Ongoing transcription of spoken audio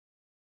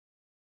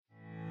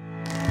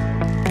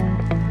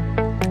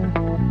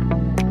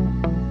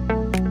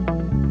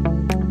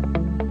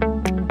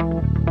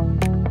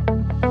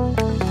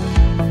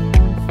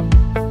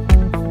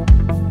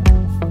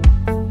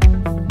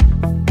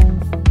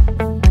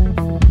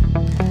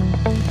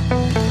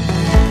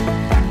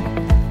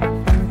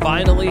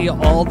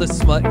everybody. All the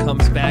smut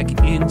comes back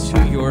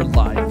into your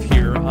life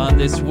here on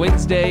this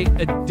Wednesday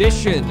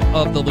edition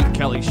of the Luke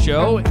Kelly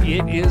Show.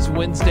 It is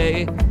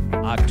Wednesday,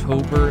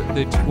 October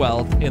the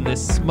 12th, and the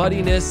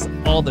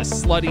smuttiness, all the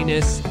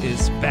sluttiness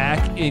is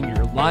back in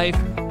your life.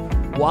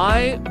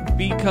 Why?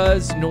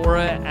 Because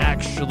Nora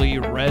actually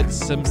read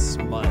some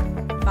smut.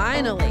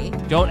 Finally.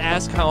 Don't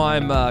ask how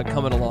I'm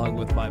coming along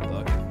with my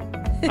book.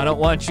 I don't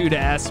want you to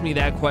ask me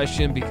that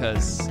question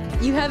because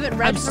you haven't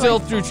read. I'm still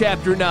through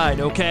chapter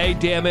 9, okay?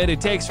 Damn it. It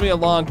takes me a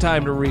long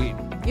time to read.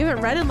 You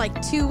haven't read in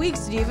like 2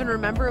 weeks. Do you even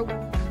remember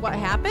what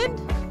happened?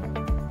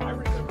 I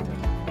remember.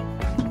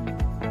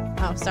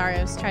 Oh, sorry.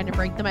 I was trying to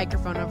break the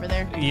microphone over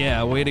there.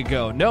 Yeah, way to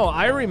go. No,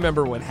 I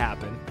remember what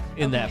happened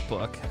in that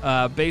book.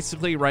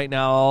 Basically, right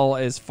now,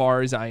 as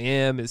far as I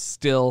am, is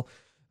still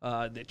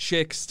the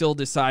chick still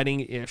deciding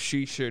if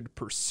she should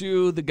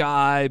pursue the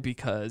guy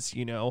because,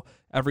 you know,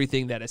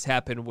 everything that has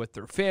happened with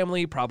their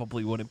family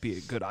probably wouldn't be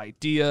a good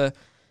idea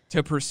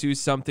to pursue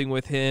something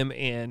with him,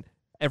 and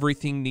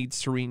everything needs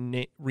to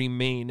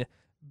remain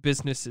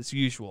business as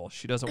usual.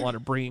 She doesn't want to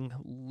bring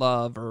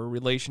love or a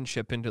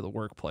relationship into the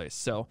workplace.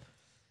 So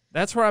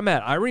that's where I'm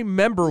at. I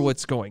remember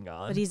what's going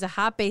on. But he's a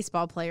hot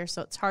baseball player,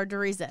 so it's hard to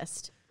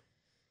resist.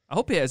 I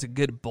hope he has a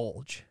good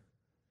bulge.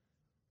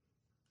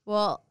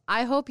 Well,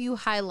 I hope you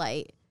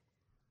highlight.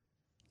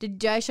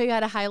 Did I show you how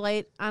to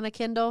highlight on a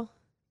Kindle?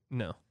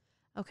 No.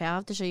 Okay, I'll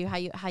have to show you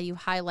how you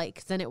highlight,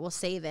 because then it will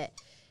save it.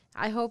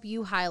 I hope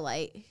you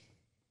highlight.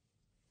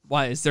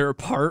 Why? Is there a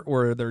part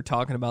where they're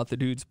talking about the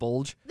dude's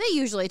bulge? They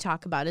usually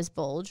talk about his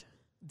bulge.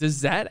 Does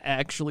that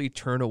actually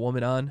turn a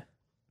woman on?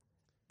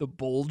 The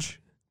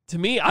bulge? To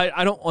me,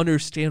 I don't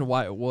understand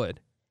why it would.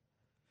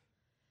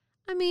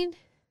 I mean,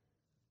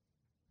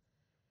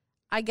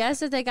 I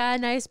guess if they got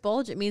a nice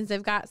bulge, it means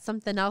they've got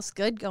something else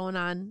good going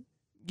on.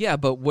 Yeah,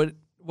 but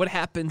what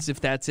happens if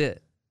that's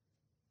it?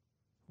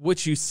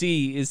 What you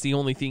see is the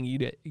only thing you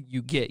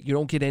get. You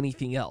don't get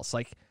anything else.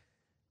 Like,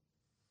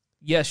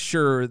 yes,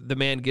 sure, the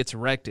man gets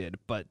erected,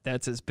 but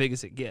that's as big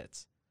as it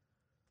gets.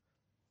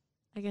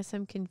 I guess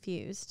I'm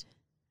confused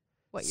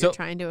what you're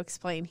trying to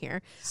explain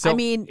here. So I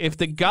mean, if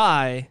the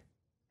guy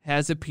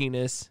has a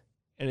penis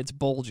and it's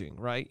bulging,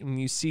 right,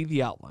 and you see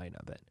the outline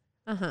of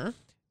it,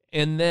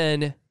 and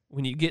then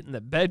when you get in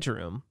the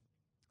bedroom,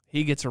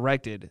 he gets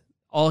erected.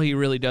 All he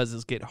really does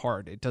is get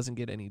hard. It doesn't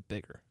get any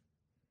bigger.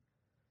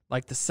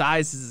 Like, the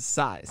size is the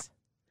size.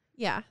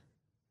 Yeah.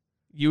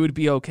 You would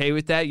be okay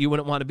with that? You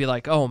wouldn't want to be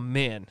like, oh,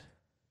 man,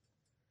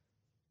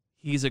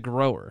 he's a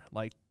grower.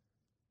 Like,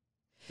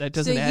 that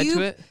doesn't add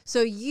to it?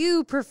 So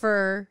you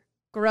prefer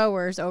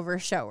growers over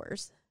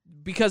showers?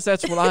 Because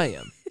that's what I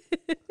am.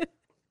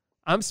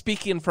 I'm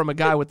speaking from a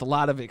guy with a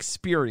lot of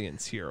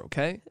experience here,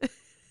 okay?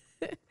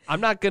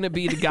 I'm not going to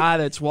be the guy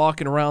that's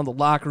walking around the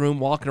locker room,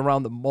 walking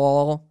around the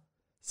mall,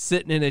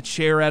 sitting in a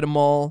chair at a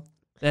mall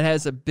that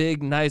has a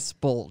big, nice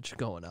bulge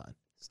going on.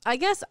 I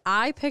guess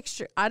I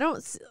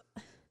don't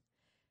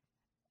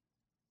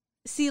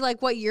see,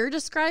 like, what you're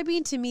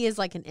describing to me is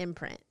like an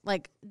imprint,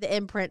 like the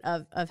imprint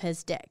of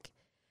his dick.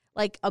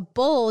 Like, a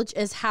bulge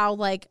is how,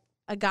 like,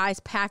 a guy's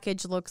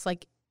package looks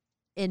like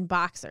in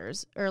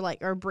boxers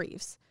or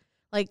briefs.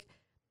 Like,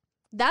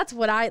 that's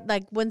what I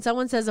like when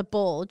someone says a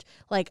bulge.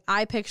 Like,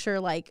 I picture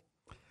like.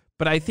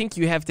 But I think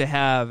you have to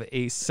have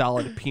a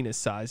solid penis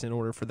size in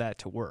order for that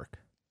to work.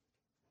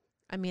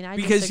 I mean,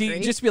 because disagree.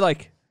 you just be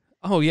like,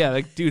 oh yeah,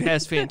 that dude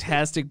has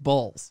fantastic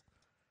balls.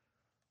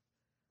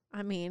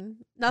 I mean,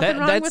 nothing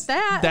wrong with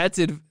that. That's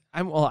it.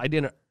 I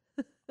didn't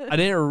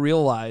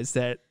realize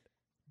that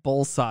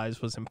ball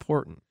size was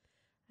important.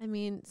 I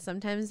mean,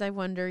 sometimes I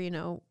wonder, you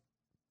know,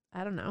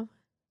 I don't know.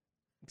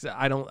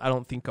 I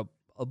don't think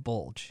a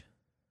bulge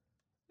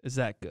is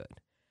that good.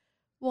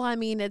 Well, I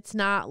mean, it's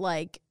not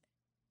like.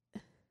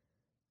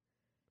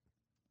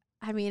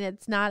 I mean,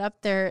 it's not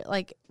up there.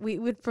 Like, we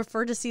would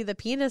prefer to see the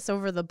penis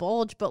over the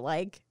bulge, but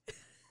like.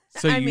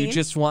 So you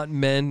just want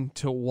men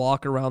to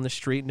walk around the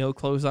street, no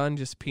clothes on,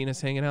 just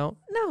penis hanging out?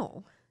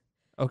 No.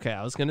 Okay,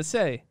 I was going to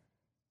say,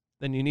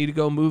 then you need to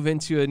go move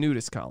into a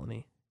nudist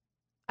colony.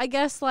 I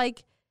guess,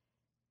 like,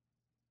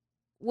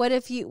 what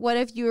if you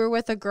were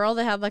with a girl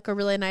that had like a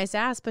really nice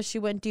ass, but she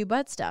wouldn't do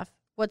butt stuff?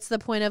 What's the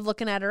point of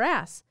looking at her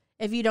ass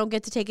if you don't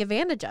get to take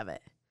advantage of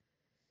it?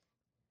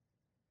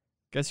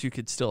 Guess you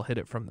could still hit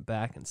it from the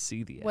back and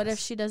see the ass. What if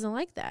she doesn't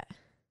like that?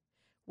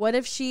 What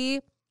if she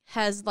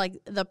has like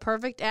the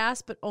perfect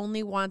ass but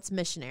only wants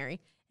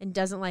missionary and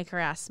doesn't like her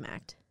ass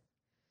smacked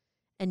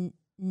and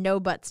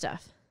no butt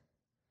stuff?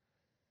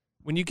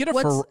 When you get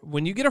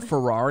a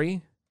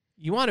Ferrari,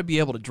 you want to be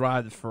able to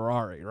drive the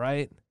Ferrari,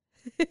 right?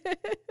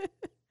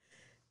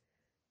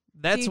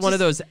 That's one of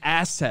those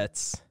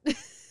assets,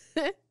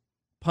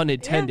 pun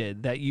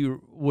intended, that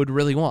you would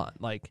really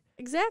want. Like,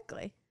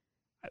 exactly.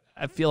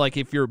 I feel like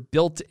if you're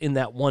built in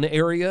that one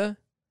area,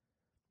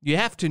 you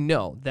have to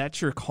know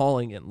that's your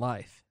calling in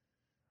life.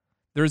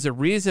 There's a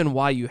reason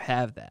why you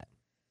have that.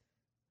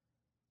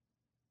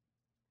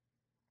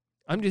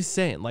 I'm just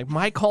saying, like,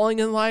 my calling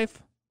in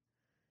life,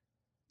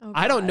 Oh,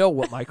 I don't God. know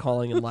what my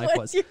calling in life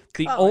was.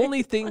 The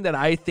only thing that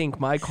I think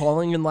my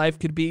calling in life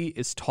could be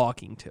is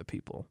talking to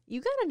people.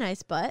 You got a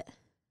nice butt.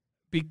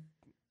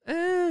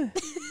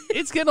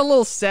 It's getting a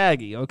little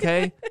saggy,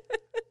 okay?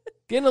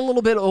 Getting a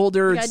little bit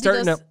older. You It's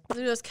gotta starting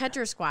do those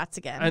catcher squats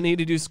again. I need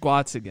to do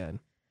squats again.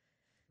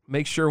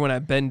 Make sure when I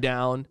bend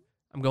down,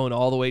 I'm going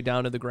all the way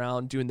down to the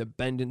ground, doing the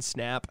bend and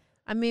snap.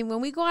 I mean,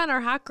 when we go on our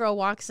hot girl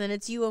walks and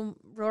it's you and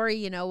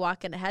Rory,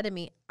 walking ahead of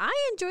me, I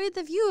enjoyed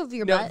the view of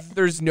your No, butt.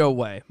 there's no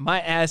way. My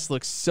ass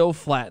looks so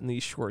flat in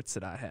these shorts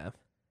that I have.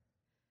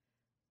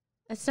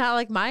 It's not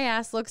like my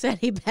ass looks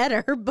any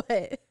better,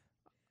 but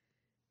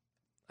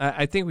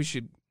I think we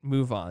should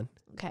move on.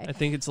 okay. I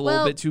think it's a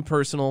little bit too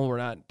personal. We're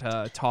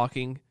not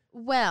talking.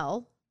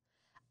 Well,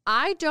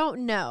 I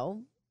don't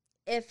know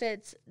if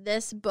it's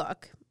this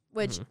book,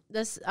 which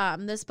this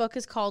book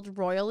is called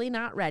Royally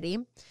Not Ready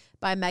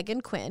by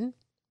Megan Quinn.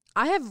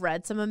 I have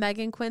read some of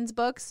Megan Quinn's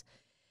books.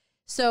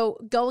 So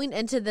going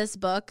into this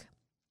book,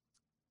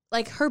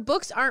 like her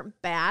books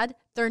aren't bad.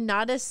 They're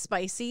not as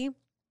spicy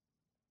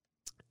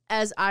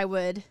as I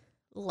would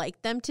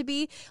like them to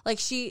be.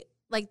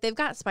 Like they've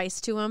got spice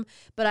to them,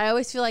 but I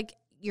always feel like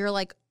you're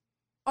like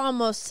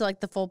almost to like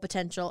the full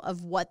potential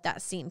of what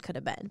that scene could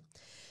have been.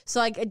 So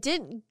like I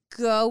didn't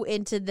go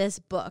into this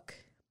book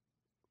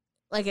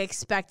like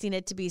expecting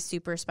it to be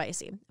super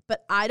spicy,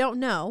 but I don't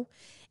know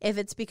if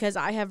it's because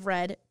I have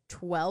read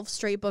 12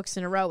 straight books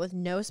in a row with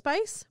no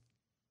spice,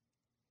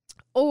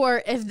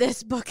 or if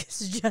this book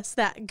is just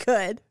that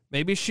good.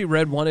 Maybe she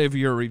read one of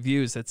your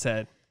reviews that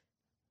said,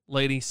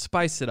 "Lady,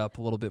 spice it up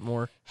a little bit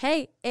more."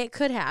 Hey, it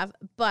could have,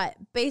 but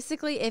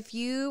basically if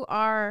you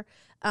are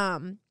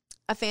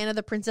a fan of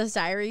the Princess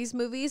Diaries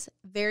movies,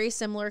 very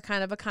similar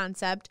kind of a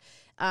concept.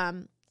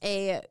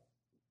 A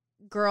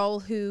girl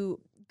who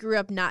grew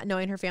up not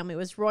knowing her family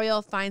was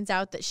royal finds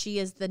out that she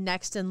is the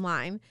next in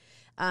line.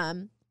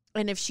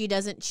 And if she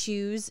doesn't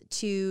choose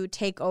to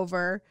take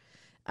over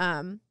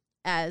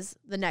as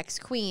the next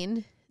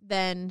queen,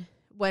 then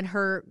when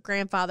her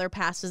grandfather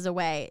passes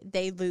away,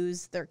 they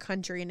lose their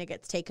country and it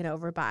gets taken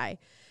over by,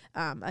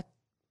 I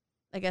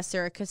guess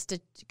they're a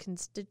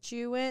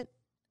constituent.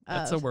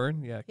 That's a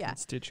word. Yeah,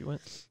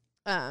 constituent.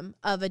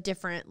 Of a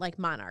different like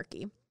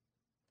monarchy.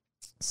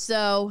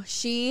 So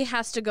she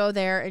has to go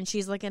there and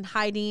she's like in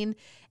hiding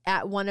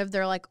at one of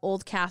their like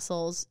old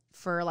castles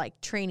for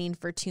like training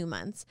for 2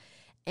 months.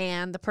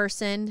 And the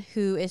person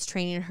who is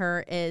training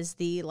her is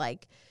the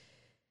like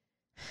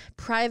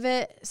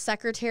private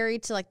secretary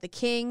to like the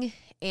king.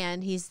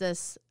 And he's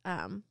this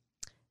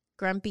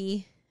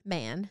grumpy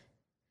man.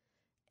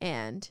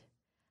 And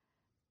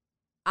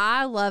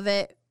I love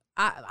it.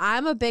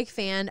 I'm a big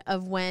fan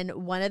of when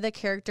one of the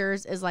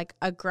characters is like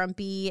a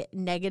grumpy,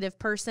 negative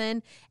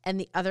person and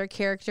the other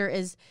character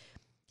is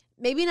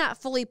maybe not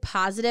fully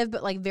positive,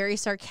 but like very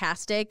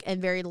sarcastic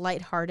and very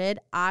lighthearted.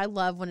 I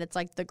love when it's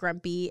like the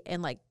grumpy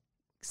and like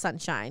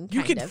sunshine.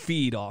 You can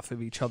feed off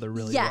of each other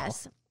really well.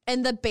 Yes.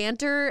 And the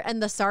banter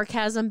and the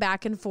sarcasm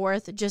back and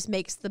forth just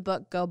makes the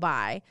book go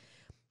by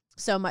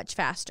so much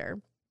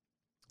faster.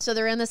 So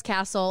they're in this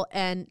castle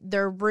and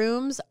their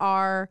rooms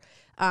are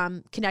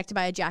connected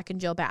by a Jack and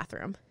Jill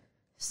bathroom.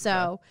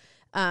 So,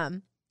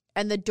 and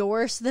the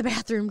doors to the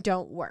bathroom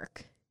don't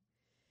work.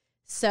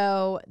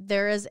 So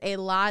there is a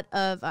lot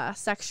of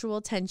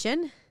sexual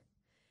tension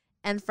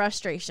and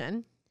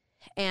frustration.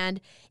 And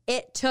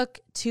it took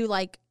to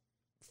like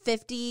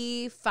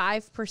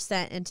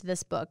 55% into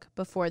this book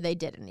before they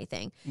did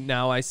anything.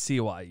 Now I see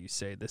why you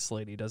say this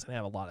lady doesn't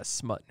have a lot of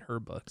smut in her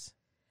books.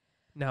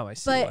 Now I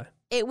see why.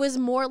 It was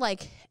more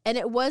like, and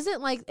it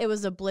wasn't like it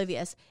was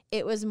oblivious.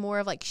 It was more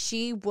of like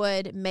she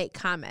would make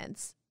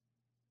comments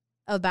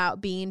about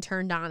being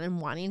turned on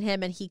and wanting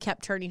him, and he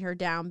kept turning her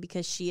down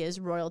because she is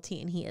royalty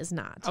and he is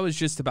not. I was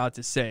just about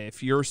to say,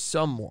 if you're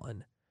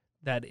someone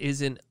that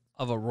isn't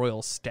of a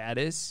royal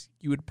status,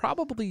 you would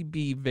probably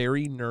be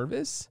very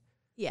nervous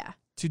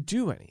to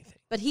do anything.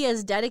 But he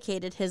has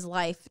dedicated his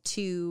life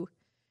to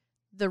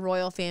the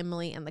royal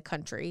family and the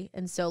country.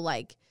 And so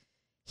like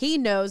he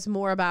knows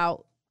more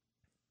about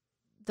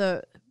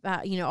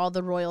all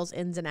the royals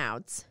ins and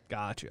outs.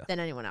 Gotcha. Than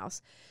anyone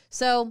else.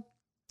 So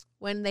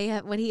when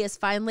he has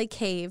finally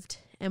caved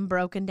and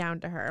broken down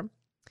to her,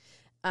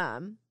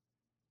 and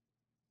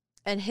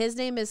his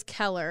name is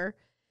Keller,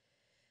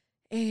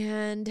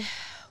 and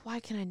why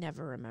can I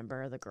never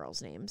remember the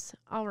girls' names?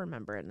 I'll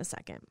remember it in a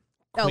second.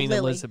 Queen Lily.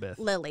 Elizabeth.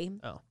 Lily.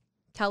 Oh.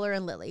 Keller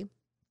and Lily.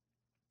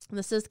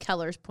 This is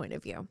Keller's point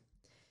of view.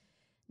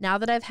 Now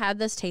that I've had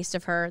this taste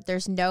of her,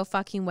 there's no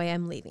fucking way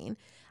I'm leaving.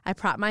 I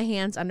prop my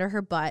hands under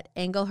her butt,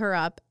 angle her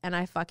up, and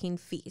I fucking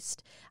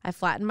feast. I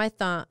flatten my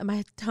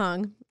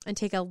tongue and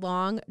take a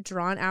long,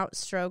 drawn-out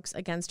strokes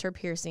against her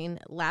piercing,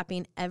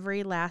 lapping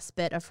every last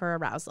bit of her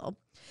arousal.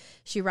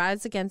 She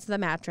rides against the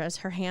mattress,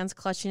 her hands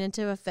clutching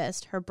into a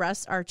fist, her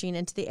breasts arching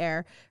into the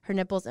air, her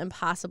nipples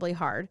impossibly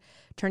hard.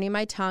 Turning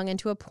my tongue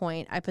into a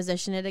point, I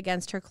position it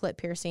against her clit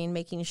piercing,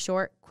 making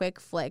short, quick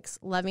flicks,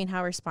 loving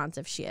how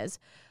responsive she is.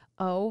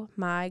 Oh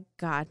my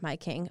God, my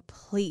king,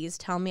 please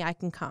tell me I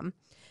can come.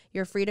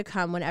 You're free to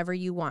come whenever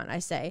you want, I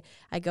say.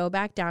 I go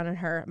back down on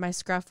her, my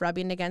scruff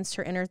rubbing against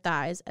her inner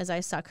thighs as I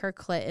suck her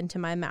clit into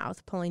my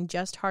mouth, pulling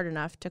just hard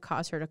enough to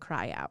cause her to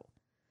cry out.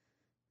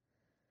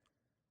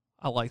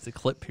 I like the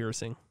clit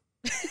piercing.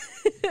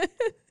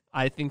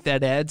 I think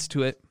that adds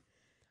to it.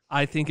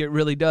 I think it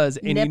really does.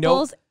 And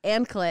nipples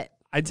and clit.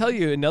 I tell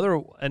you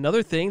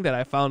another thing that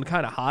I found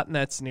kind of hot in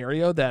that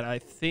scenario that I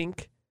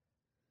think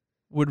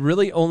would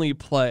really only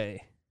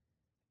play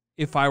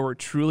if I were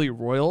truly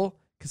royal,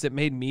 because it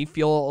made me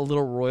feel a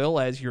little royal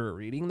as you're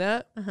reading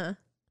that,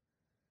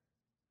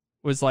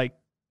 was like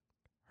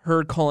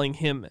her calling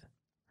him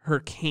her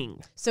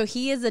king. So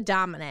he is a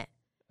dominant.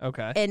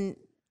 Okay. And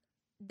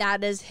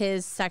that is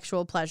his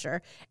sexual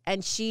pleasure.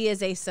 And she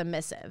is a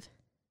submissive.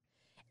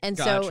 And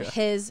Gotcha.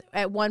 so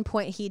at one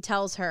point he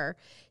tells her,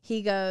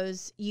 he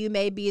goes, you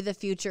may be the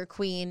future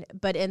queen,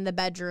 but in the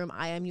bedroom,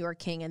 I am your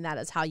king. And that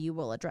is how you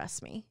will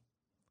address me.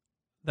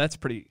 That's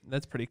pretty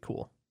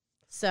cool.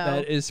 So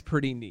that is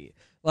pretty neat.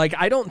 Like,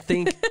 I don't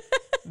think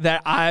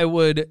that I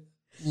would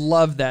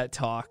love that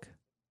talk,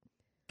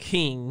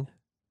 king,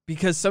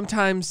 because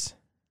sometimes,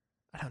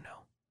 I don't know.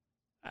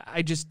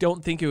 I just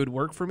don't think it would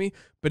work for me.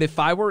 But if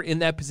I were in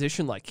that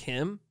position like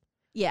him,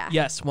 yeah,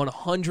 yes,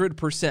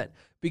 100%.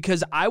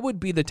 Because I would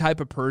be the type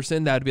of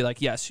person that would be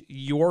like, yes,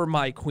 you're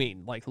my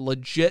queen, like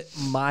legit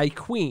my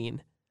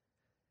queen.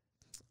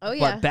 Oh,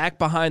 yeah. But back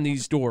behind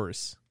these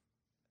doors,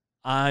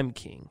 I'm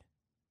king.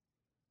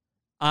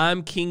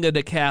 I'm king of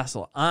the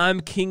castle. I'm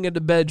king of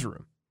the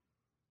bedroom.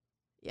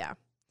 Yeah.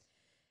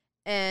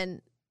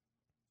 And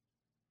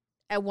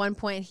at one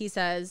point he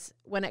says,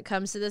 when it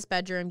comes to this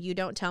bedroom, you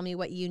don't tell me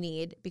what you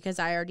need because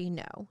I already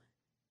know.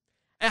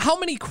 And how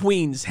many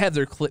queens have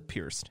their clit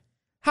pierced?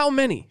 How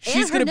many?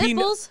 She's going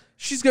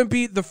to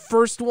be the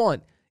first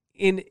one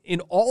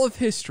in all of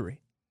history.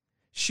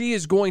 She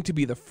is going to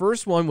be the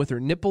first one with her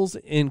nipples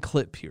and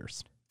clit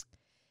pierced.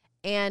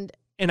 And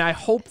I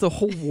hope the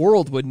whole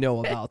world would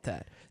know about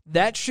that.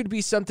 That should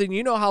be something,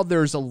 you know how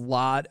there's a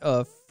lot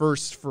of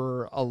firsts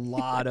for a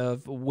lot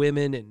of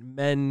women and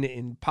men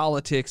in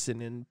politics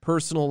and in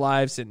personal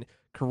lives and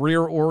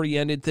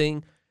career-oriented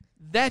thing.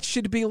 That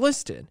should be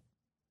listed.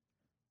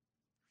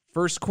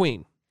 First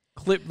queen.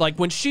 Clip, like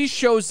when she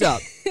shows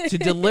up to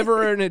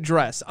deliver an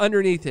address,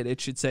 underneath it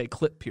should say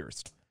clit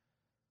pierced.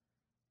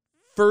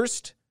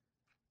 First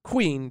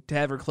queen to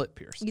have her clit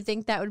pierced. You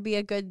think that would be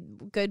a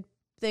good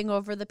thing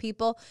over the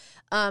people?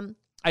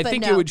 I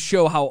think it would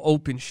show how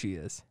open she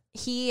is.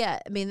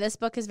 This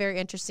book is very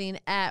interesting.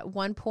 At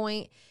one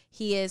point,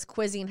 he is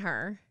quizzing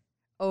her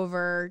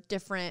over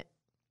different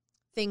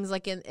things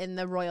like in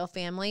the royal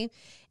family.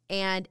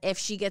 And if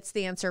she gets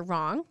the answer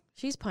wrong,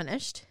 she's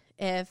punished.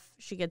 If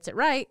she gets it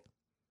right,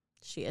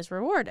 she is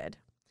rewarded.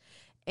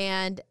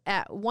 And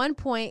at one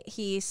point,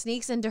 he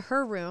sneaks into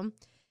her room,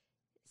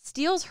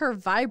 steals her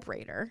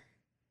vibrator,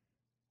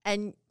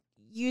 and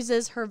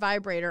uses her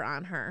vibrator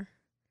on her.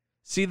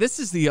 See, this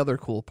is the other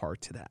cool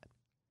part to that.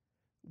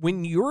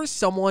 When you're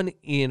someone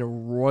in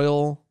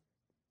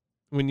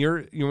when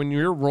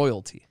you're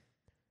royalty,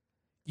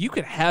 you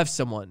could have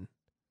someone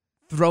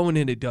thrown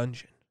in a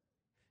dungeon.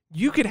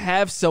 You could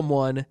have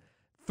someone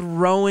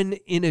thrown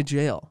in a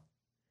jail.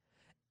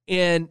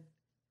 And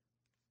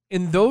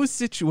in those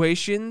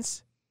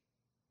situations,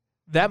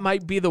 that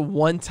might be the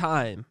one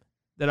time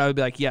that I would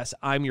be like, yes,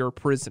 I'm your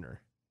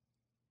prisoner.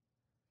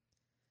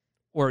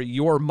 Or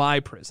you're my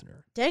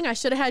prisoner. Dang, I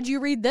should have had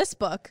you read this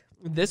book.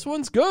 This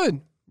one's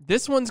good.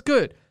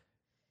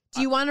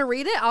 Do you want to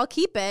read it? I'll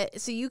keep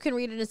it so you can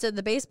read it instead of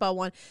the baseball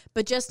one.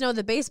 But just know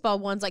the baseball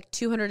one's like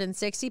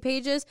 260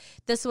 pages.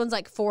 This one's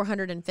like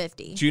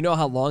 450. Do you know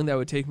how long that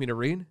would take me to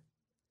read?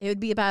 It would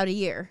be about a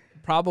year.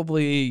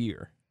 Probably a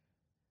year.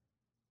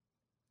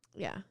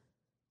 Yeah.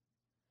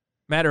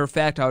 Matter of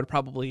fact, I would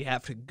probably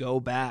have to go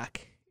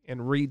back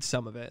and read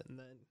some of it. And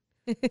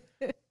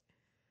then.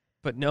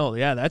 But no,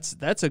 yeah,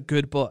 that's a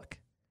good book.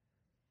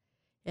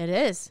 It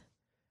is.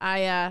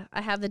 I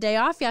had the day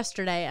off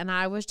yesterday, and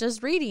I was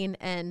just reading.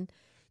 And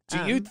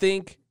do you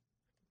think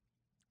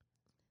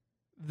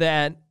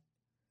that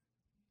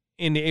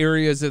in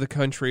areas of the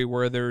country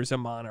where there's a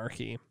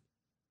monarchy,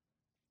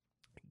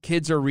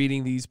 kids are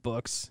reading these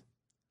books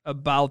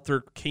about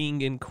their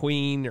king and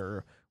queen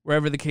or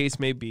wherever the case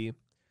may be?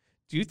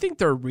 Do you think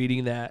they're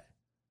reading that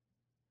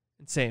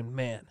and saying,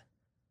 man,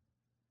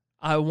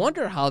 I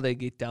wonder how they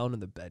get down in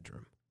the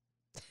bedroom?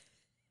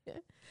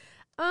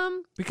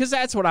 Because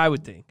that's what I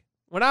would think.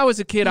 When I was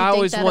a kid, I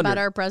always wondered about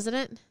our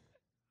president.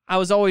 I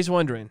was always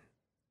wondering,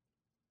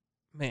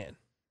 man,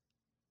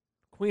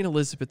 Queen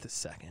Elizabeth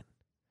II.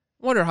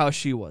 Wonder how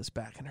she was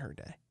back in her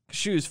day. 'Cause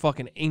she was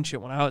fucking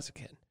ancient when I was a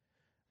kid,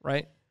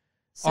 right?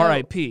 So,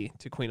 R.I.P.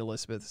 to Queen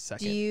Elizabeth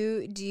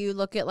II. Do you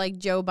look at like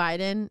Joe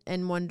Biden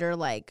and wonder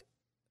like,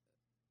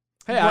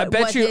 hey, I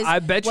bet you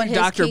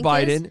Dr.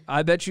 Biden,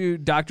 I bet you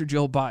Dr.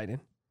 Jill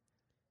Biden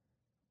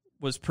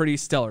was pretty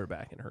stellar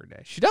back in her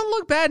day. She doesn't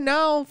look bad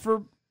now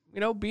for,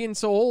 being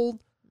so old.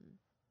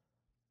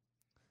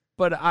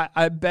 But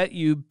I bet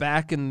you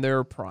back in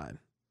their prime.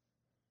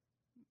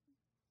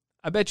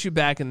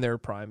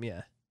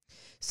 Yeah.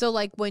 So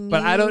like when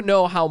But I don't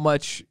know how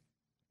much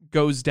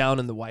goes down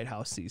in the White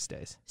House these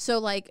days. So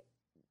like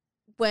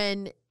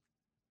when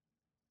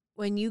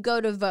you go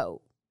to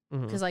vote,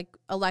 because like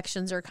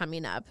elections are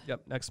coming up.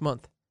 Yep, next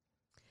month.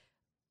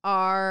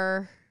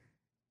 Are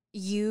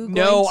you going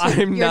No, to,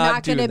 I'm you're not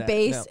not going to doing that,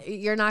 base no.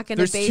 you're not going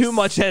to There's base too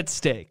much at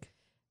stake.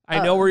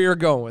 I know where you're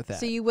going with that.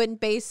 So you wouldn't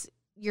base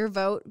your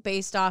vote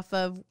based off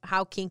of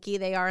how kinky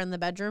they are in the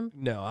bedroom?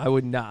 No, I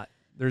would not.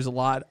 There's a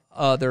lot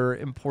other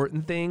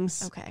important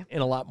things. Okay.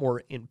 And a lot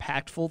more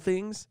impactful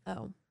things.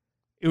 Oh.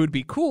 It would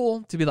be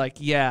cool to be like,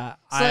 yeah,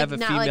 So I have a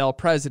not female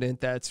president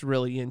that's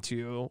really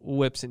into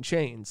whips and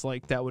chains.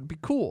 Like, that would be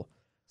cool.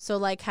 So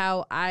like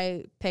how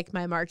I pick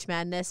my March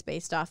Madness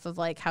based off of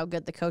like how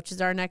good the coaches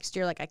are next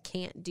year, like I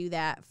can't do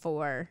that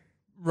for...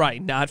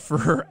 Right, not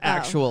for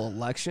actual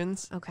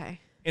elections. Okay.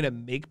 In a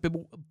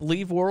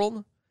make-believe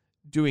world,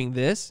 doing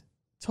this,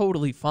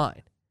 totally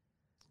fine.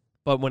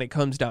 But when it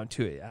comes down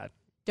to it,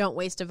 don't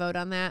waste a vote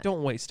on that?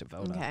 Don't waste a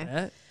vote on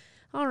that.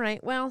 All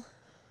right, well...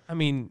 I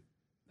mean,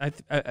 I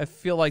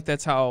feel like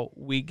that's how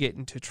we get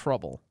into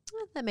trouble.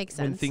 That makes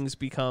sense. When things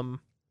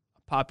become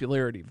a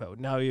popularity vote.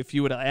 Now, if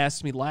you would have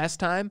asked me last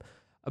time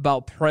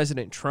about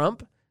President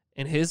Trump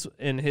and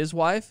his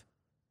wife,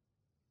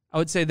 I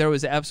would say there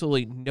was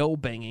absolutely no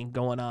banging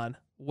going on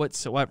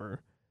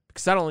whatsoever,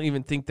 because I don't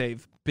even think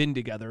they've been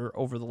together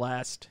over the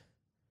last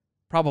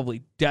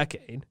probably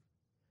decade.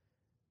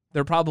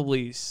 They're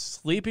probably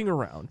sleeping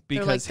around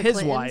because like the his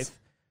Clintons? wife,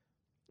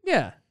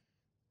 yeah,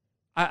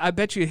 I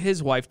bet you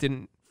his wife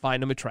didn't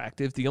find him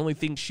attractive. The only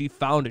thing she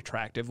found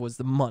attractive was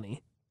the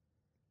money.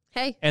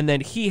 Hey. And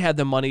then he had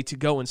the money to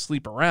go and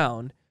sleep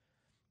around.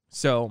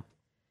 So,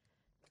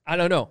 I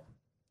don't know.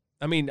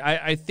 I mean,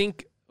 I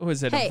think, what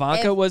was it? Hey,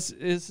 Ivanka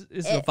is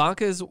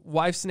Ivanka's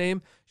wife's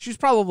name? She's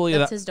probably...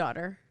 That's his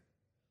daughter.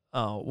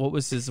 Oh, what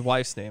was his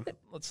wife's name?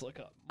 Let's look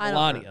up. I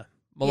don't know.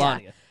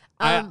 Melania.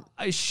 Yeah.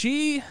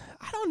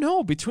 I don't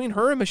know. Between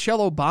her and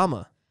Michelle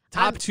Obama,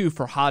 top two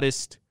for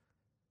hottest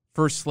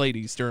first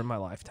ladies during my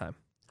lifetime.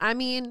 I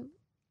mean,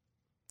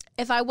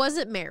 if I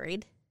wasn't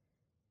married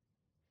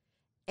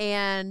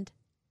and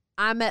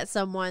I met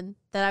someone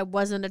that I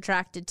wasn't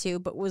attracted to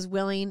but was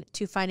willing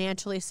to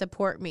financially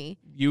support me,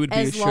 you would be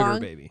a sugar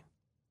baby.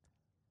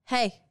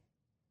 Hey,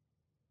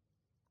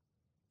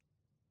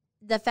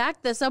 the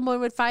fact that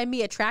someone would find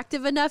me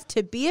attractive enough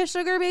to be a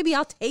sugar baby,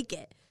 I'll take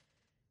it.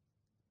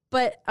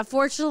 But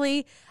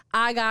unfortunately,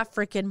 I got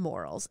freaking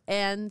morals,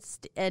 and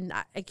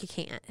I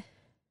can't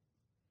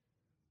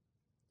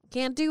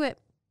do it.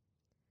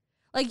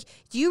 Like,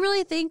 do you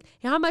really think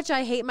how much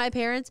I hate my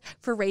parents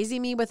for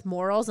raising me with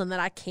morals and that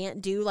I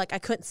can't do, like, I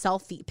couldn't sell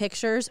feet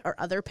pictures or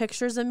other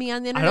pictures of me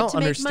on the internet to make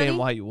money? I don't understand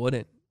why you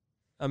wouldn't.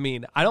 I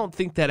mean, I don't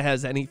think that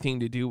has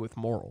anything to do with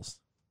morals.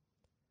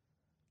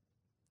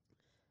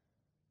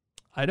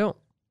 I don't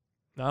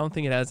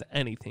think it has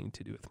anything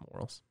to do with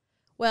morals.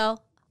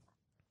 Well,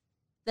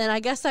 then I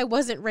guess I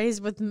wasn't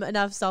raised with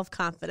enough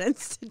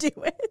self-confidence to do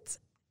it.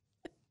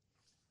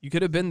 You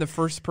could have been the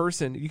first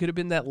person. You could have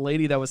been that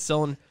lady that was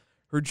selling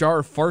her jar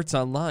of farts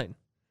online.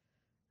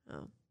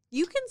 Oh,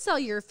 you can sell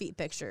your feet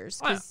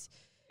pictures.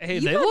 Hey,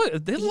 they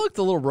looked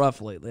a little rough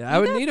lately. I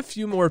would need a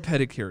few more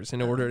pedicures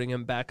in order to get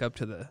them back up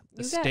to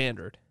the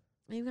standard.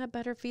 You got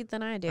better feet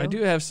than I do. I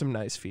do have some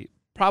nice feet.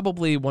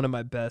 Probably one of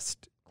my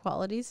best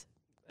qualities.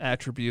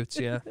 Attributes,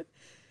 yeah.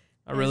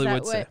 I really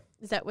would say.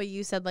 Is that what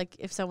you said, like,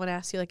 if someone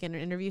asked you, like, in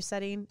an interview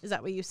setting? Is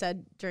that what you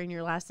said during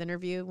your last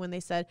interview when they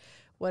said,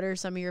 what are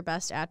some of your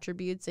best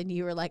attributes? And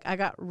you were like, I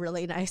got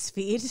really nice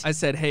feet. I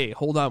said, hey,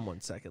 hold on one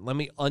second. Let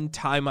me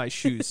untie my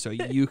shoes so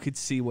you could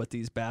see what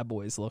these bad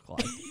boys look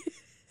like.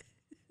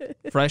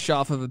 Fresh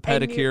off of a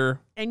pedicure.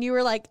 And you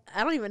were like,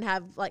 I don't even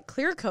have, like,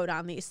 clear coat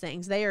on these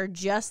things. They are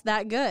just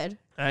that good.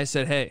 And I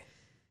said, hey,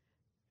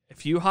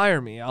 if you hire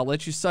me, I'll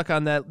let you suck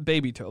on that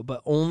baby toe,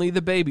 but only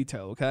the baby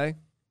toe, okay?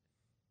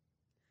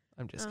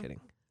 I'm just kidding.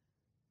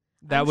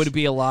 That would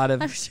be a lot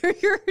of... I'm sure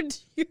your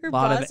lot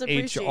boss of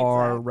appreciates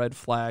HR, that. red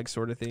flag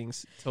sort of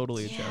things.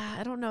 Totally a joke. Yeah,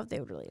 I don't know if they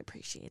would really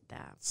appreciate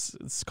that.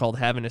 It's called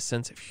having a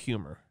sense of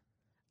humor.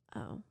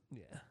 Oh.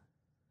 Yeah.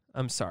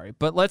 I'm sorry.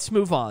 But let's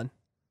move on.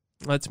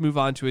 Let's move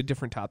on to a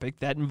different topic.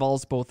 That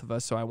involves both of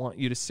us, so I want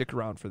you to stick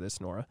around for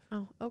this, Nora.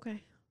 Oh,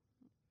 okay.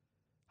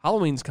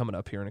 Halloween's coming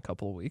up here in a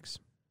couple of weeks.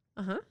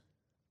 Uh-huh.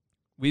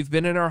 We've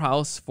been in our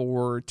house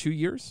for 2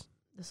 years.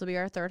 This will be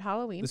our third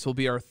Halloween. This will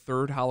be our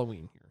third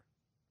Halloween here.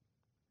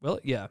 Well,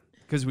 yeah,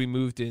 because we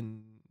moved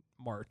in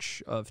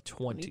March of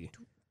 20.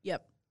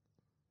 Yep.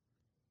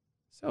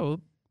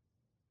 So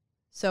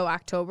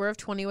October of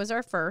 20 was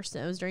our first,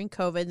 and it was during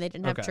COVID, and they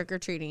didn't have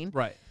trick-or-treating.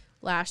 Right.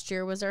 Last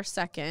year was our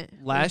second.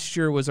 Last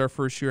year was our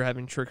first year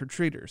having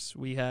trick-or-treaters.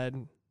 We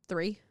had...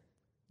 3.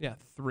 Yeah,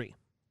 3.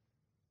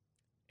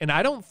 And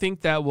I don't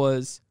think that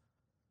was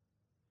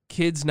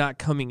kids not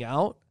coming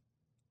out.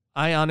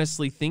 I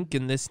honestly think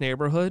in this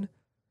neighborhood,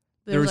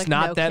 there's like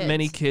not no that kids.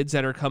 many kids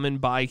that are coming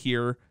by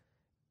here.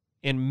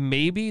 And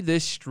maybe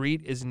this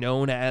street is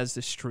known as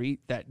the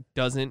street that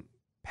doesn't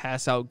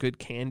pass out good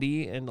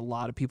candy, and a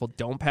lot of people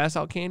don't pass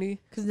out candy.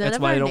 Because none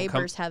of our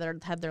neighbors had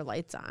their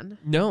lights on.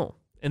 No,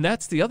 and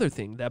that's the other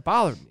thing that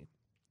bothered me.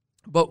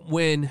 But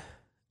when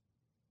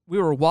we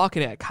were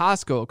walking at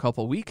Costco a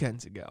couple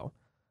weekends ago,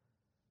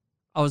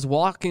 I was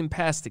walking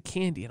past the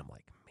candy, and I'm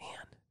like,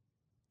 man,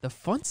 the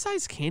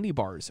fun-size candy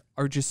bars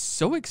are just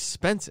so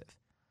expensive.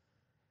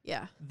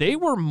 Yeah. They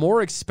were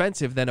more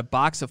expensive than a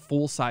box of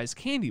full-size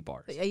candy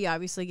bars. But you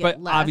obviously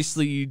get less. But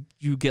obviously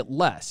you get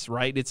less,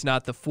 right? It's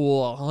not the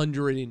full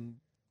 100 and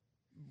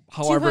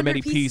however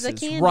many pieces. Of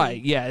candy.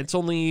 Right, yeah. It's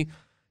only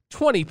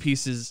 20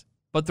 pieces,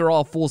 but they're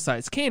all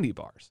full-size candy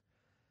bars.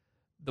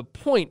 The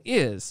point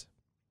is,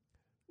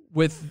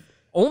 with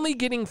only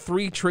getting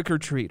 3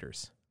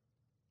 trick-or-treaters,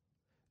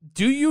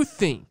 do you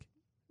think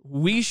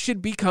we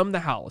should become the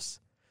house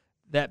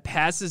that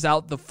passes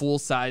out the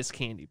full-size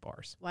candy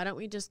bars? Why don't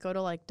we just go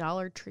to like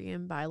Dollar Tree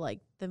and buy like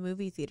the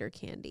movie theater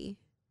candy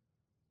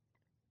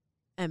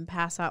and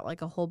pass out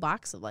like a whole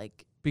box of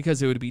like...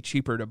 Because it would be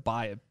cheaper to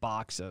buy a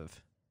box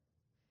of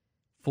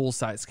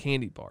full-size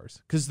candy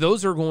bars, because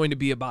those are going to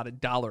be about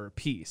 $1 a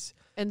piece.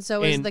 And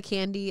so is the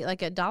candy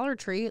like at Dollar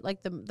Tree,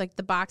 like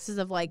the boxes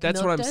of like that's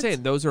Milk what I'm Duds?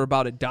 saying. Those are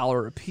about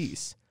 $1 a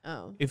piece.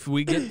 Oh. If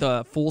we get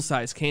the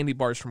full-size candy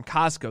bars from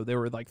Costco, they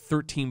were like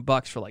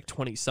 $13 for like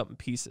 20-something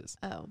pieces.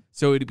 Oh.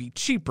 So it'd be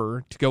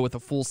cheaper to go with a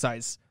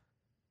full-size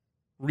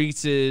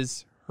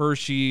Reese's,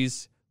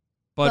 Hershey's,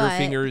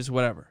 Butterfingers,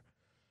 whatever.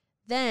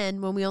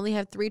 Then when we only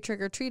have 3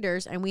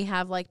 trick-or-treaters and we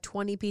have like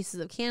 20 pieces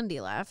of candy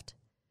left,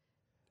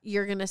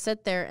 you're going to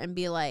sit there and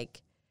be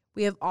like,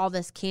 we have all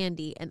this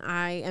candy and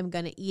I am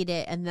going to eat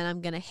it and then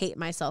I'm going to hate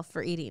myself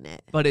for eating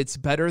it. But it's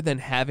better than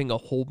having a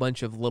whole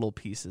bunch of little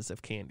pieces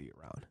of candy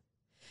around.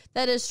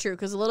 That is true,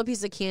 because a little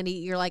piece of candy,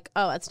 you're like,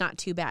 oh, it's not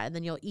too bad, and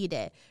then you'll eat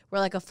it. Where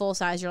like a full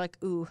size, you're like,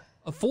 ooh,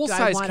 a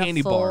full-size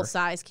candy bar.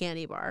 Full-size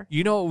candy bar.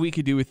 You know what we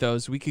could do with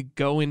those? We could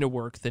go into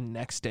work the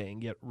next day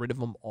and get rid of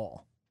them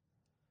all.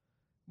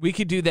 We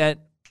could do that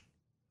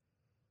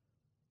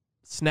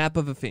snap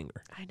of a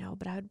finger. I know,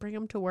 but I would bring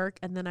them to work,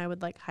 and then I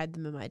would like hide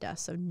them in my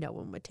desk so no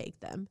one would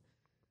take them.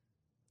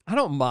 I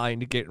don't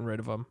mind getting rid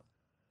of them.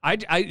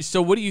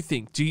 So what do you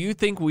think? Do you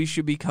think we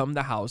should become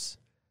the house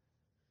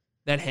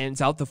that hands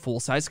out the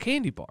full-size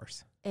candy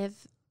bars?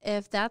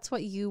 If that's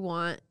what you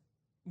want.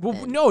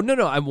 Well, no.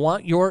 I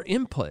want your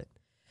input.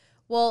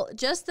 Well,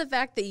 just the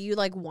fact that you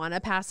like want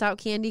to pass out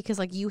candy because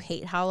like you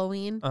hate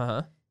Halloween.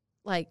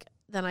 Like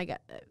then I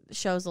get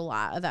shows a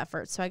lot of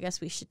effort. So I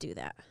guess we should do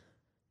that.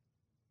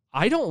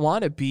 I don't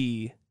want to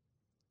be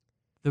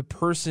the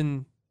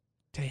person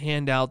to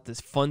hand out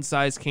this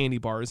fun-size candy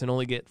bars and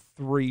only get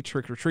 3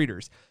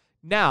 trick-or-treaters.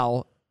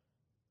 Now,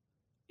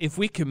 if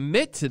we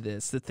commit to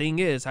this, the thing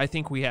is, I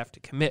think we have to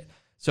commit.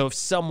 So if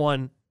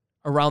someone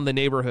around the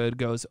neighborhood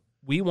goes,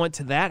 we went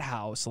to that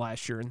house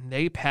last year and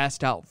they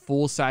passed out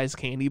full-size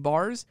candy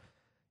bars,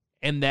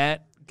 and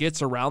that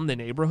gets around the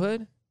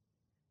neighborhood,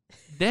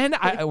 then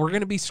we're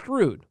going to be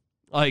screwed.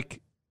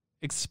 Like,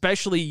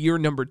 especially year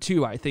number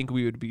 2, I think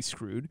we would be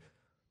screwed,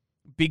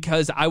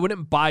 because I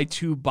wouldn't buy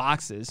 2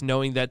 boxes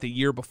knowing that the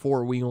year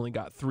before we only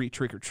got 3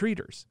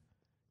 trick-or-treaters.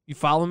 You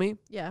follow me?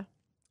 Yeah.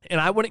 And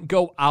I wouldn't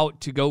go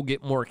out to go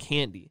get more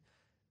candy.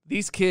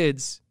 These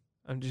kids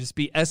would just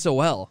be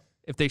SOL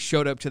if they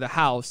showed up to the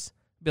house.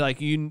 Be like,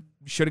 you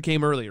should have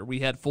came earlier. We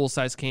had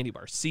full-size candy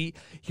bars. See,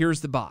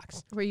 here's the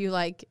box. Were you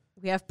like,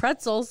 we have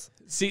pretzels?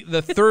 See,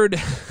 the third,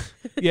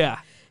 yeah.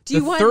 Do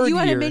you want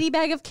a mini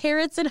bag of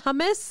carrots and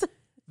hummus?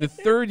 The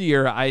third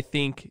year, I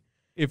think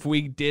if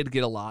we did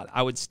get a lot,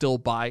 I would still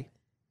buy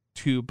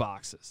 2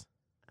 boxes.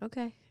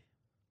 Okay.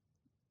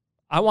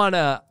 I want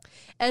to...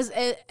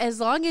 As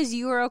long as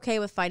you are okay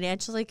with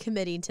financially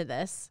committing to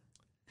this.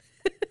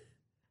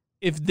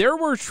 If there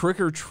were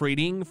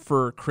trick-or-treating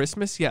for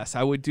Christmas, yes,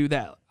 I would do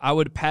that. I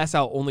would pass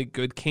out only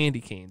good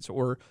candy canes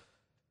or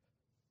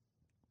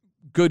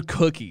good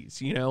cookies,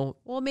 you know?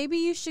 Well, maybe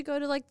you should go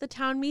to like the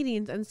town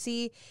meetings and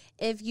see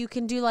if you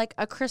can do like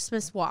a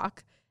Christmas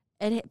walk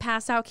and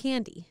pass out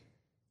candy.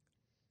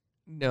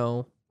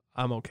 No,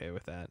 I'm okay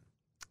with that.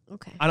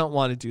 Okay. I don't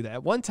want to do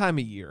that. One time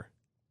a year.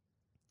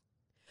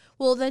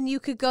 Well, then you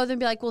could go then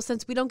be like, well,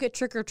 since we don't get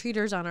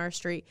trick-or-treaters on our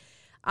street,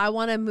 I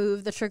want to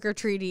move the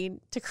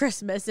trick-or-treating to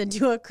Christmas and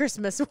do a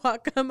Christmas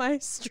walk on my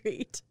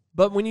street.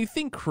 But when you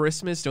think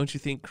Christmas, don't you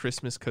think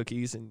Christmas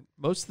cookies? And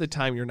most of the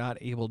time you're not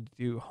able to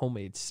do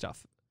homemade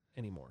stuff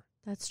anymore.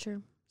 That's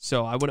true.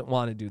 So I wouldn't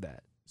want to do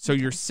that. So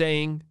you're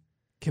saying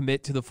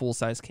commit to the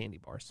full-size candy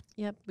bars.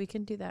 Yep, we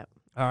can do that.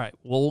 All right.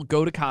 We'll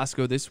go to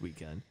Costco this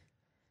weekend.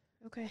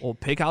 Okay. We'll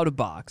pick out a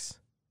box.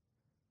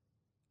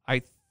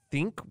 I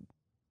think...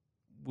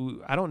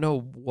 I don't know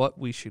what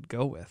we should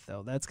go with,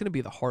 though. That's going to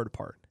be the hard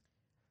part.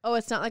 Oh,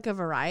 it's not like a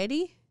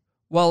variety?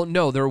 Well,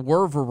 no, there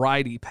were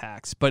variety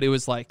packs, but it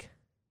was like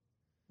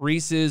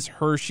Reese's,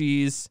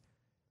 Hershey's,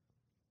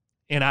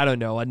 and I don't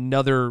know,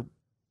 another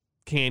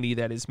candy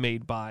that is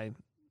made by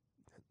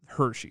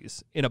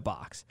Hershey's in a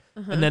box.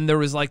 Uh-huh. And then there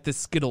was like the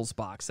Skittles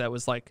box that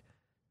was like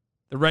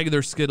the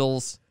regular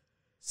Skittles,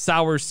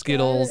 sour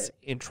Skittles,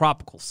 and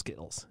tropical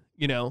Skittles.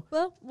 You know?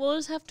 Well, we'll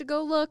just have to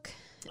go look.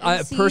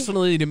 And see.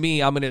 Personally, to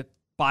me, I'm going to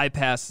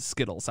bypass the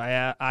Skittles.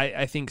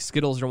 I think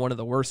Skittles are one of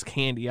the worst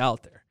candy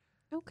out there.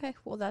 Okay,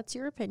 well, that's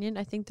your opinion.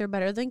 I think they're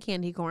better than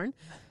candy corn.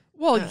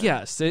 Well,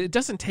 yes, it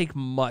doesn't take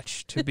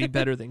much to be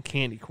better than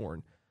candy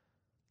corn.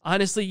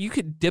 Honestly, you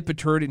could dip a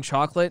turd in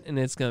chocolate and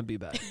it's going to be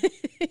better.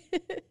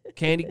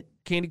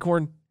 Candy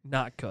corn,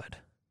 not good.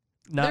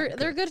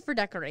 They're good for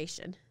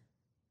decoration.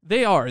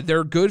 They are.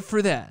 They're good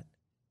for that.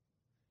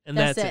 And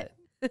that's it.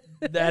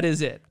 That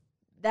is it.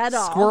 That's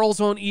all. Squirrels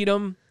won't eat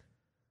them.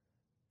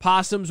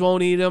 Possums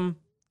won't eat them.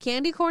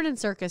 Candy corn and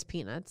circus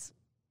peanuts.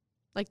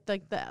 Like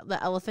the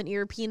elephant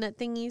ear peanut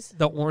thingies.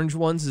 The orange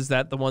ones, is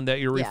that the one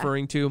that you're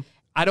referring to?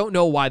 I don't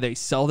know why they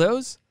sell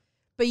those.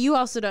 But you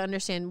also don't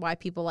understand why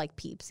people like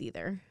Peeps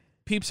either.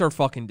 Peeps are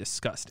fucking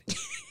disgusting.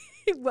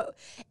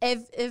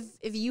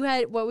 If you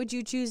had, what would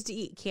you choose to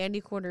eat? Candy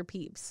corn or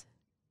Peeps?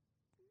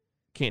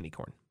 Candy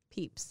corn.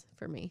 Peeps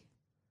for me.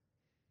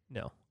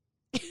 No.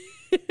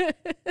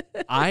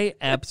 I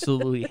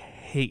absolutely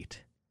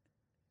hate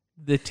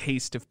the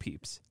taste of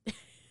Peeps.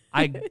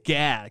 I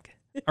gag.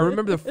 I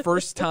remember the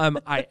first time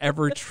I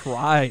ever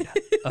tried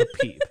a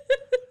Peep.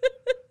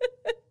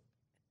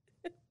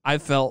 I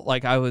felt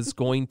like I was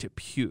going to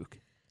puke.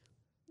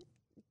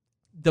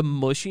 The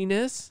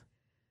mushiness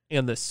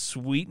and the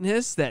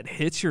sweetness that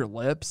hits your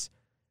lips,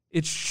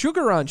 it's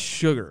sugar on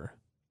sugar.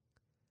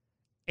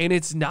 And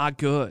it's not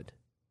good.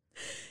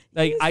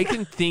 Like, I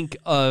can think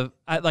of,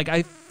 I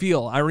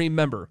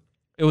remember,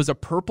 it was a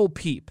purple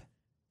Peep.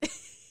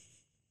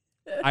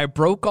 I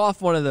broke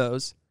off one of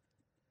those,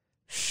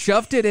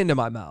 shoved it into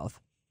my mouth,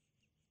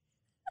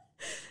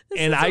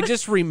 and I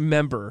just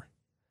remember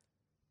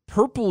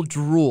purple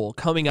drool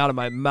coming out of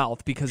my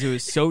mouth because it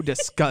was so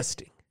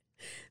disgusting.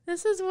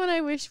 This is when I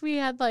wish we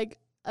had like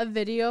a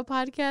video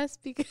podcast,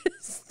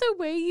 because the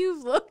way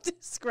you've looked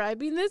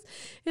describing this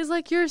is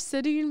like you're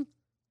sitting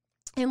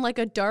in like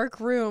a dark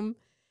room,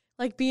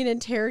 like being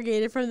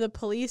interrogated from the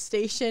police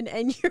station,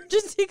 and you're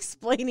just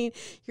explaining.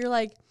 You're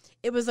like,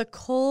 it was like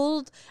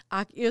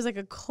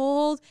a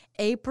cold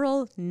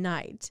April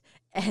night,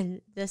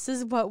 and this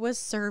is what was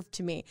served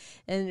to me.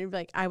 And you're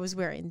like, I was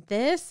wearing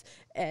this,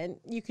 and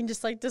you can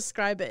just like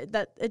describe it.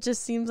 That it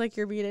just seems like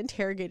you're being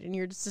interrogated, and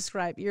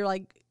you're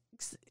like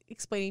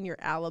explaining your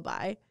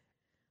alibi.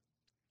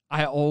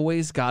 I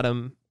always got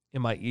them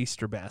in my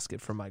Easter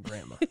basket from my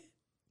grandma.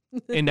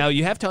 And now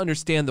you have to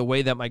understand the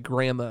way that my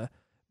grandma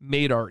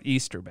made our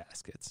Easter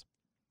baskets.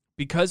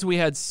 Because we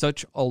had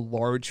such a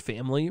large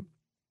family,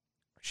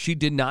 she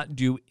did not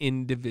do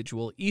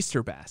individual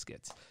Easter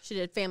baskets. She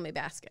did family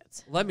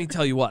baskets. Let me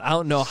tell you what, I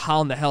don't know how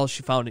in the hell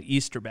she found an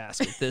Easter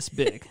basket this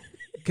big,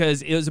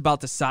 because it was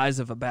about the size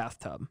of a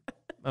bathtub,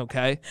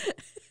 okay?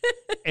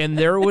 And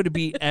there would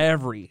be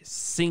every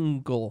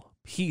single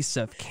piece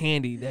of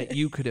candy that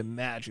you could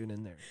imagine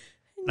in there.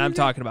 And I'm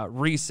talking about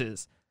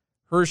Reese's,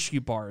 Hershey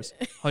bars,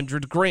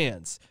 100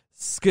 Grands,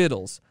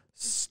 Skittles,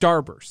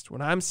 Starburst.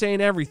 When I'm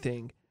saying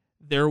everything,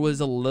 there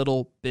was a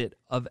little bit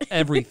of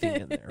everything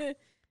in there.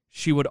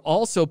 She would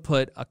also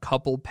put a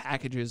couple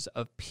packages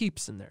of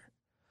Peeps in there.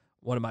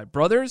 One of my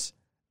brothers,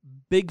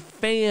 big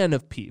fan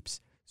of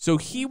Peeps. So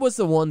he was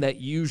the one that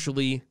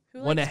usually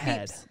went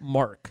ahead. Peeps?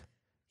 Mark.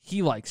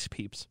 He likes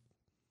Peeps.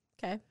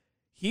 Okay.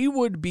 He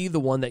would be the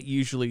one that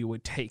usually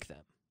would take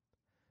them.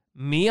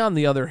 Me, on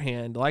the other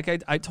hand, like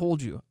I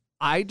told you,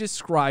 I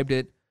described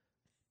it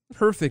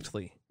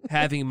perfectly,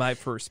 having my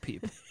first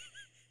Peep.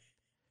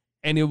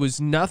 And it was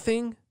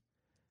nothing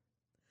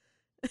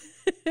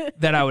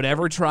that I would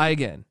ever try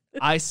again.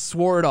 I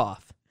swore it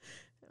off.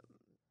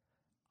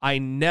 I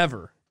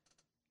never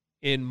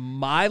in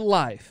my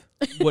life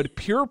would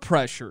peer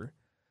pressure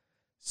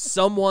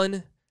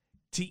someone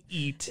to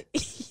eat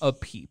a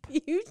Peep.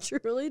 You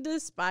truly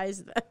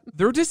despise them.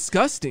 They're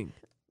disgusting.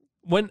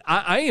 When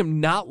I am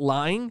not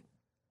lying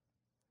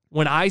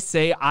when I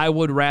say I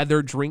would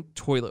rather drink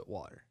toilet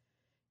water.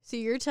 So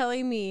you're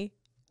telling me,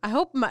 I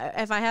hope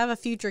if I have a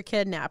future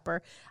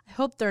kidnapper, I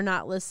hope they're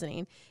not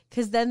listening,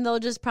 because then they'll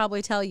just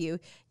probably tell you,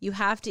 you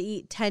have to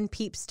eat 10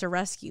 Peeps to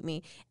rescue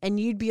me. And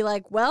you'd be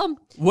like, well,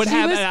 what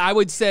happened? I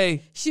would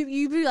say,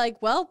 you'd be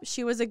like, well,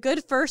 she was a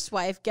good first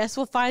wife. Guess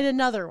we'll find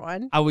another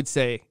one. I would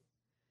say,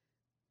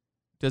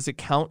 does it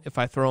count if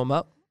I throw them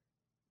up?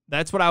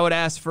 That's what I would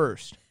ask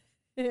first,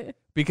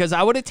 because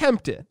I would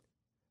attempt it.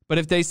 But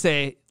if they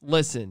say,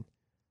 listen,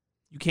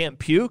 you can't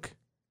puke,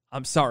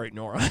 I'm sorry,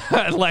 Nora.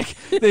 Like,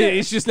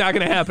 it's just not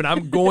going to happen.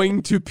 I'm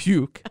going to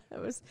puke.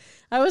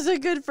 I was a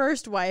good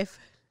first wife.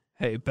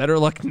 Hey, better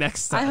luck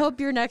next time. I hope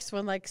your next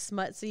one likes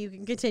smut, so you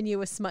can continue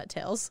with Smut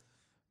Tales.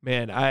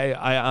 Man,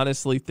 I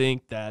honestly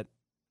think that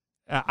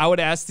I would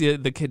ask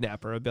the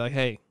kidnapper. I'd be like,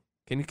 hey,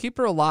 can you keep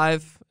her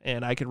alive?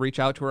 And I could reach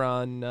out to her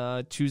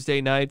on Tuesday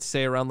nights,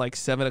 say around like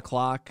 7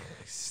 o'clock.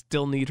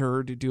 Still need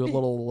her to do a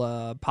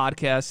little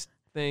podcast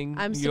thing.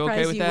 I'm you surprised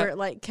okay with you that? were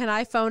like, can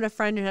I phone a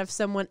friend and have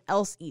someone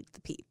else eat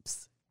the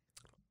Peeps?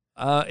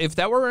 If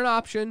that were an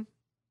option,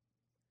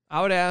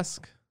 I would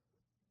ask.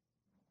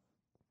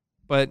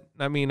 But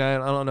I mean, I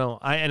don't know.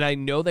 I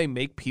know they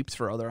make Peeps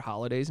for other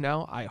holidays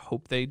now. I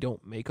hope they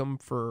don't make them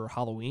for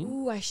Halloween.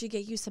 Ooh, I should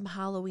get you some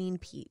Halloween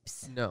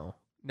Peeps. No.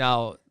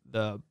 Now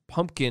the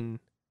pumpkin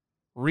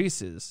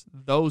Reese's,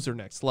 those are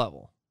next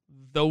level.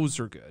 Those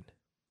are good.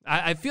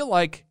 I feel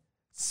like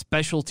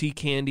specialty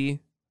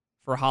candy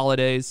for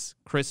holidays,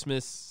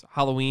 Christmas,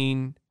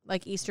 Halloween,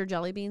 like Easter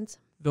jelly beans.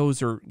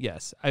 Those are,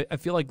 yes. I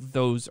feel like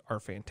those are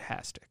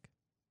fantastic.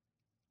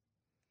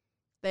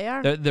 They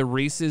are. The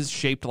Reese's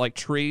shaped like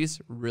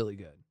trees, really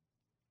good.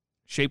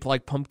 Shaped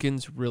like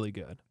pumpkins, really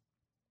good.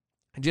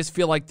 I just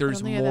feel like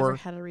there's I don't think more. I've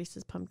ever had a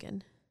Reese's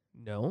pumpkin.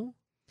 No?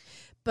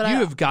 But you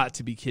have got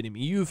to be kidding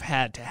me. You've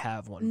had to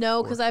have one.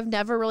 No, because I've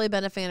never really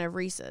been a fan of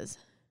Reese's.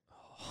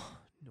 Oh,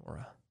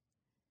 Nora.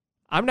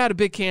 I'm not a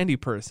big candy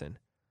person.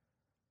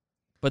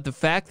 But the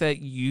fact that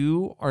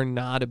you are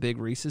not a big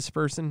Reese's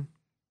person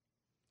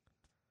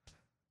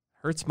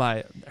hurts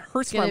my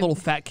little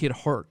fat kid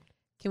heart.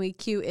 Can we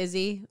cue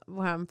Izzy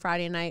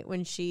Friday night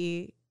when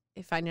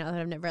finding out that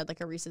I've never had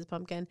like a Reese's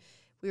pumpkin?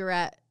 We were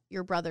at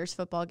your brother's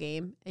football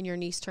game and your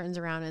niece turns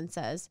around and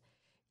says,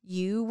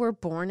 "You were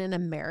born in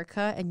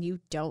America and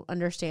you don't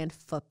understand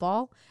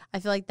football." I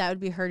feel like that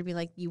would be her to be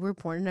like, "You were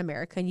born in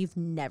America and you've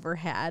never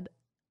had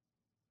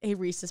a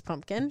Reese's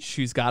pumpkin."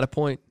 She's got a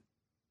point.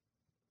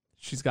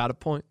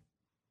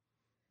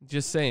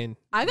 Just saying.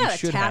 I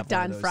got attacked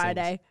on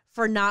Friday things.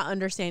 for not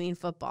understanding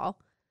football.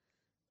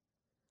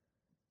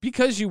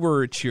 Because you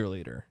were a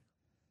cheerleader.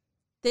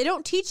 They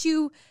don't teach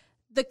you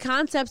the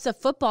concepts of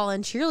football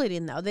and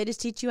cheerleading, though. They just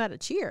teach you how to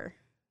cheer.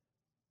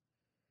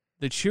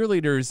 The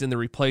Cheerleaders in The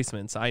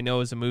Replacements, I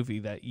know, is a movie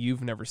that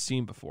you've never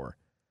seen before.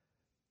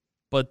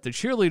 But the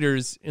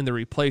cheerleaders in The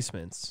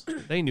Replacements,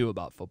 they knew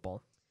about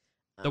football.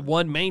 The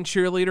one main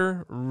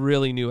cheerleader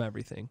really knew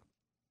everything.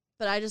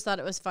 But I just thought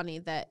it was funny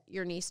that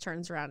your niece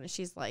turns around and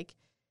she's like,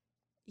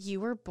 "You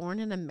were born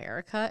in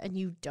America and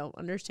you don't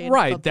understand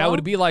Right. football?" That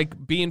would be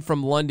like being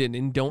from London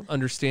and don't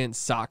understand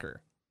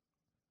soccer.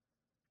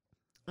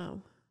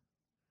 Oh.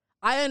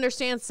 I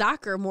understand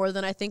soccer more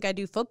than I think I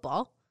do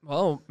football.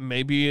 Well,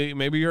 maybe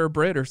you're a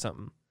Brit or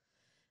something.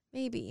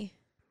 Maybe.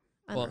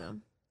 I don't know.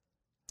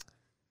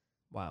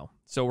 Wow.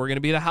 So we're going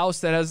to be the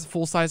house that has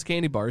full-size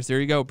candy bars. There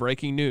you go.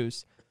 Breaking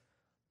news.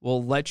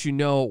 We'll let you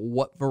know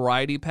what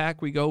variety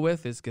pack we go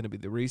with. It's going to be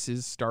the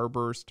Reese's,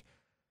 Starburst,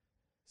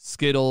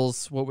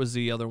 Skittles. What was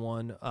the other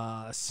one?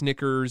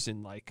 Snickers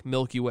and like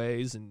Milky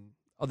Ways and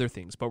other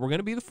things. But we're going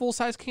to be the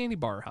full-size candy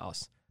bar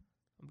house.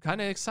 I'm kind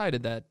of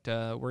excited that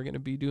we're going to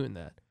be doing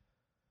that.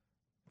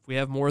 If we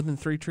have more than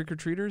 3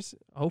 trick-or-treaters,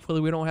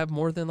 hopefully we don't have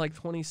more than like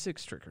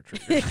 26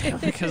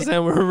 trick-or-treaters because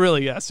then we're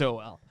really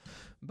SOL.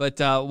 But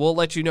we'll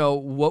let you know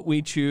what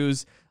we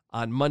choose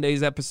on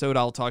Monday's episode.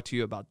 I'll talk to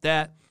you about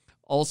that.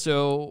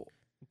 Also,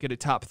 get a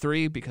top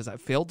 3 because I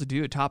failed to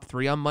do a top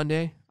 3 on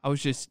Monday. I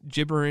was just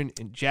gibbering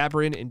and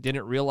jabbering and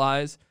didn't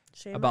realize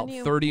about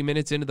 30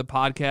 minutes into the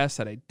podcast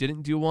that I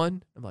didn't do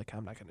one. I'm like,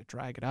 I'm not going to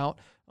drag it out.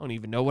 I don't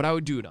even know what I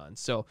would do it on.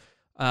 So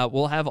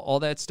we'll have all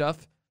that stuff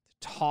to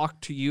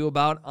talk to you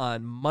about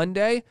on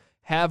Monday.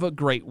 Have a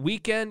great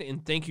weekend,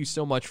 and thank you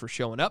so much for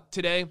showing up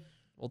today.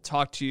 We'll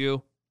talk to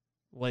you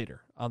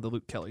later on The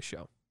Luke Kelly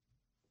Show.